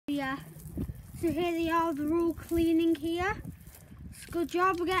So here they are, they're all cleaning here. It's a good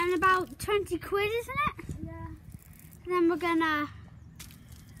job. We're getting about 20 quid, isn't it? Yeah. And then we're gonna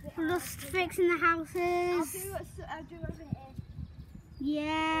just fixing the houses. I'll do everything.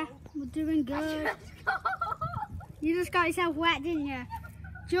 Yeah, we're doing good. You just got yourself wet, didn't you?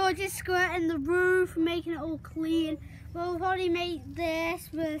 George is squirting the roof, making it all clean. Well, we've already made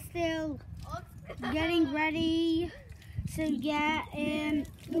this, we're still getting ready. So yeah,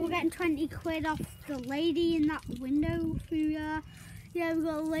 we're getting 20 quid off the lady in that window through there. Yeah, we've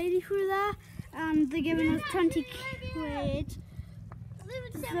got a lady through there, and they're giving us 20 quid.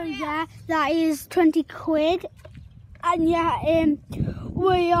 So yeah, that is 20 quid. And yeah,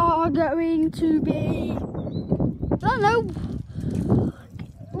 we are going to be, I don't know,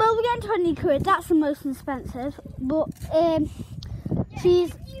 well, we're getting 20 quid, that's the most expensive, but she's...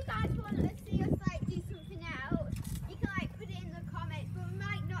 If you guys want to see us like do something else, you can like put it in the comments, but we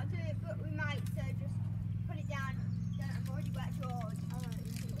might not do it, but we might, so just put it down. I've already wet George.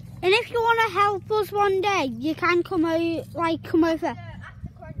 And if you want to help us one day, you can come over, come over. After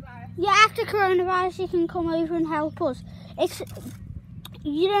coronavirus. Yeah, after coronavirus, you can come over and help us.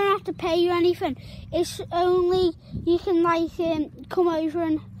 You don't have to pay you anything. It's only you can come over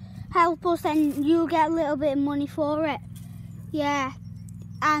and help us, and you'll get a little bit of money for it. Yeah,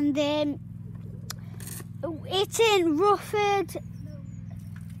 and it's in Rufford.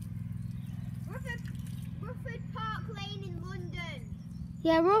 Rufford Park Lane in London.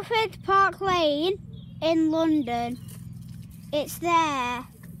 Yeah, Rufford Park Lane in London. It's there.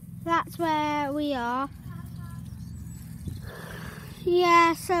 That's where we are.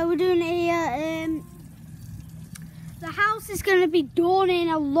 Yeah, so we're doing it here. The house is going to be done in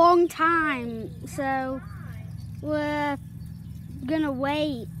a long time, so we're going to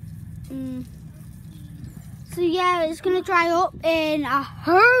wait. So yeah, it's going to dry up in a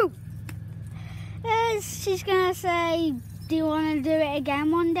hope. She's going to say, do you want to do it again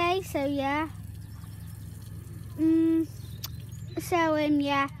one day? So yeah. Yeah.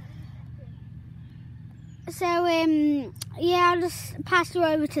 So yeah, I'll just pass you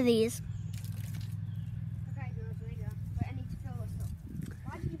over to these. Okay, George, there you go. But I need to fill this up.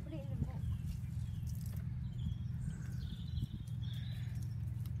 Why did you put it in the book?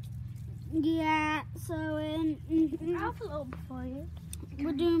 Yeah, so I'll fill it up for you.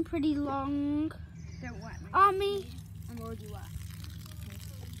 We're doing pretty long. Don't wet me. On me. I'm already wet.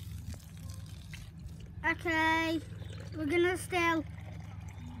 Okay, we're gonna still.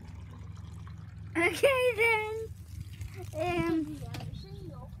 Okay then.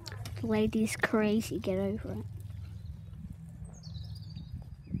 The lady's crazy. Get over it.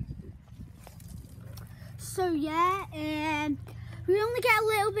 So yeah, we only get a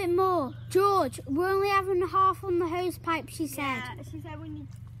little bit more. George, we're only having half on the hose pipe. She said. Yeah, she said we need.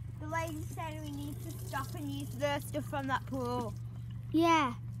 The lady said we need to stop and use the stuff from that pool.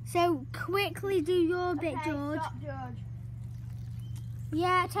 Yeah. So quickly do your bit, Okay, George. Stop, George.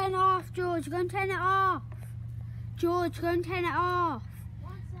 Yeah, turn it off, George. Go and turn it off. George, go and turn it off.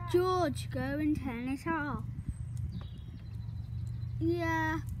 What's that? George, go and turn it off.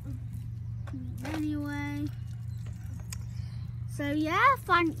 Yeah. Anyway. So yeah,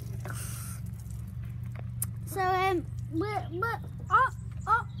 thanks. So we're up.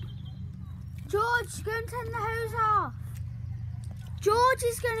 George, go and turn the hose off. George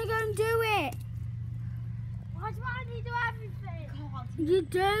is gonna go and do it. Why do I need to do everything? You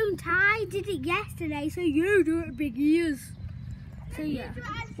don't. I did it yesterday, so you do it, big ears. So yeah.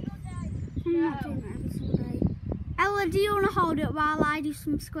 I'm not doing it every single day. Ella, do you want to hold it while I do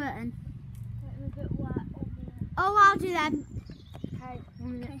some squirting? Oh, I'll do that. Okay.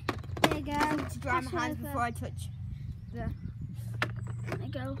 There you go. To dry my hands before I touch the. There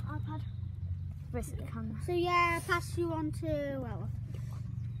you go. iPad. Where's the camera? So yeah, pass you on to Ella.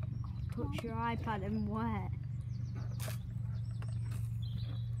 Touch your iPad and wet.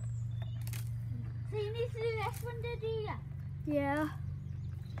 So you need to do this window, do you? Yeah.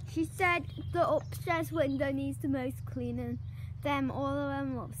 She said the upstairs window needs the most cleaning. All of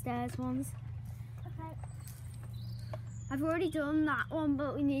them upstairs ones. Okay. I've already done that one,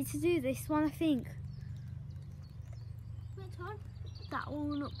 but we need to do this one, I think. Which one? That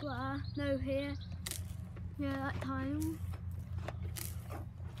one up there. No, here. Yeah, that time.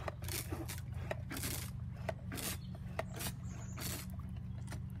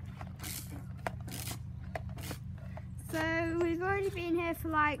 So we've already been here for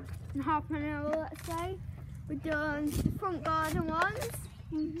like half an hour, let's say. We've done the front garden ones.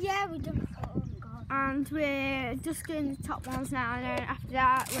 Yeah, we done the front garden. And we're just doing the top ones now, and then after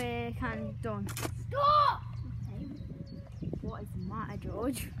that we're kind of done. Stop! What is the matter,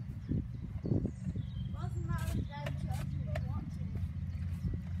 George?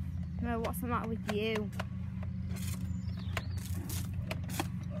 know what's the matter with you.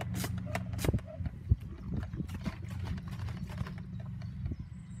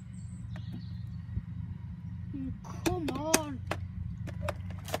 Come on.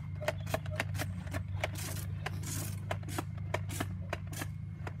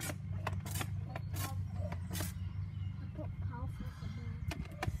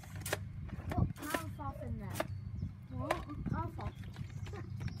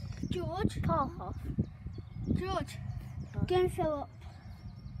 George? Powerpuff. George, go and fill up.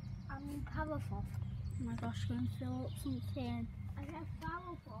 I mean Powerpuff. Oh my gosh, go and fill up something. I said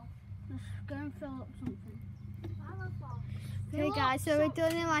Powerpuff. Just go and fill up something. Powerpuff. Fill Okay up guys, so we're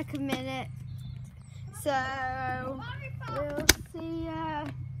done in like a minute. So we'll see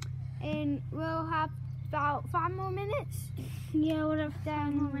we'll have about 5 more minutes. Yeah, whatever.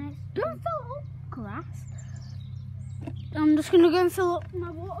 10 more minutes. Don't fill up grass. I'm just gonna go and fill up my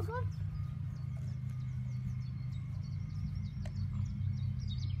water gun.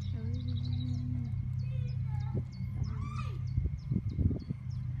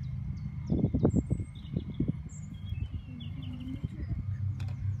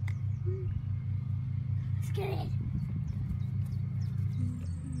 Let's get it.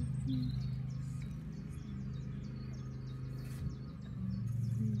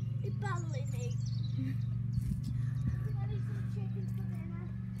 It's battling me. I need some chicken for dinner.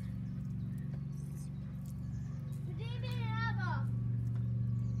 What do you mean, Abba?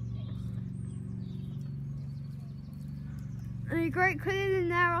 Are you great cleaning in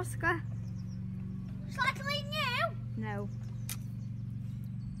there, Oscar? It's like clean you. No.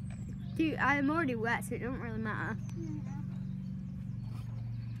 Dude, I'm already wet, so it doesn't really matter.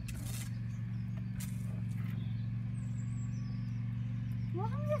 What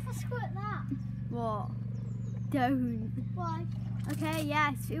happens if I squirt that? What? Don't. Why? Okay,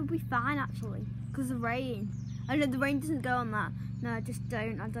 yes, it'll be fine actually, because of rain. I know the rain doesn't go on that. No, just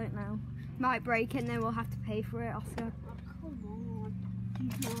don't. I don't know. Might break it, and then we'll have to pay for it, Oscar. Oh, come on.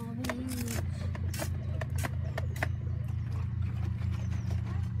 Marvin.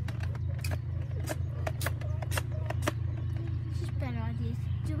 This is better ideas.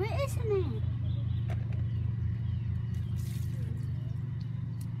 Do it, isn't it?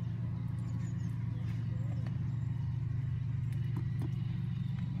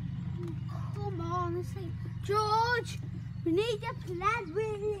 Come on, let's see. George, we need a plan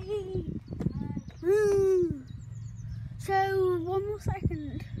ready. So, one more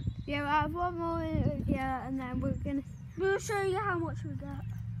second. Yeah, we'll have 1 more minute, yeah, and then We'll show you how much we got.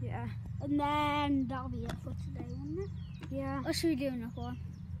 yeah. And then that'll be it for today, won't it? Yeah. Or should we do another one?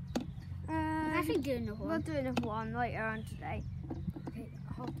 I think do another we'll one. do another one later on today. Okay,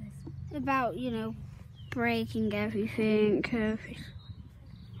 hold this. About, breaking everything.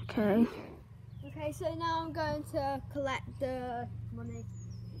 Okay. Okay, so now I'm going to collect the money.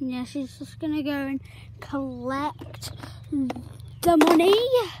 Yeah, she's just going to go and collect the money.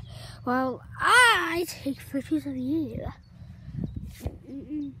 Well, I take photos of you.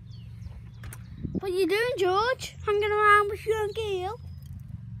 What are you doing, George? Hanging around with your girl?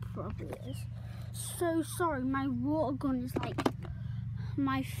 Probably is. So sorry, my water gun is like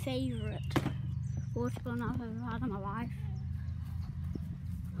my favourite water gun I've ever had in my life.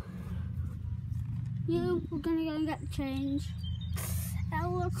 We're gonna go and get the change.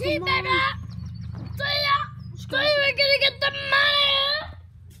 Ella, come See, on. baby. See ya. We're gonna get the money.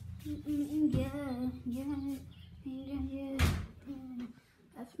 Yeah.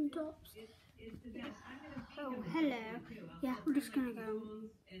 That's some tops. Oh, hello. Yeah, we're just gonna go.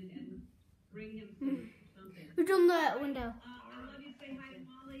 We've done the window.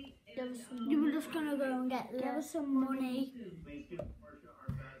 You were just gonna go and get some money.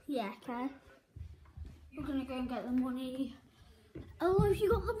 Yeah, okay. We're gonna go and get the money. Oh, have you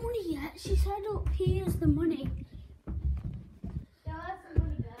got the money yet? She said up here's the money. Yeah, that's the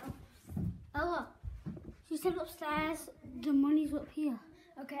money, girl. Ella, she said upstairs the money's up here.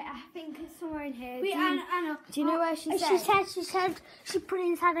 Okay, I think it's somewhere in here. Wait, I know. Do you know where she She said? said she put it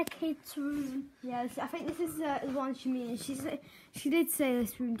inside a kid's room. Yes, I think this is the one she means. She did say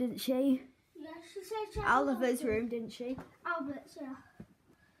this room, didn't she? Yeah, she said she had Oliver's room, didn't she? Albert's, yeah.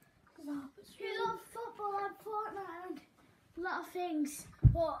 She loves football and Fortnite and A lot of things,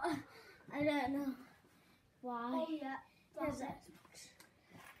 but I don't know why. oh yeah, that's it.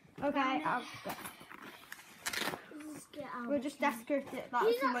 Okay, Just get out. we'll just ask her if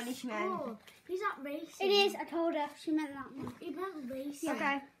that's the money she meant. He's at racing. It is. I told her. She meant that one. He meant racing.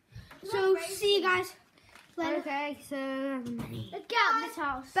 Okay. So see you guys later. Okay, so Let's get out of this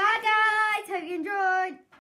house. bye guys. Hope you enjoyed.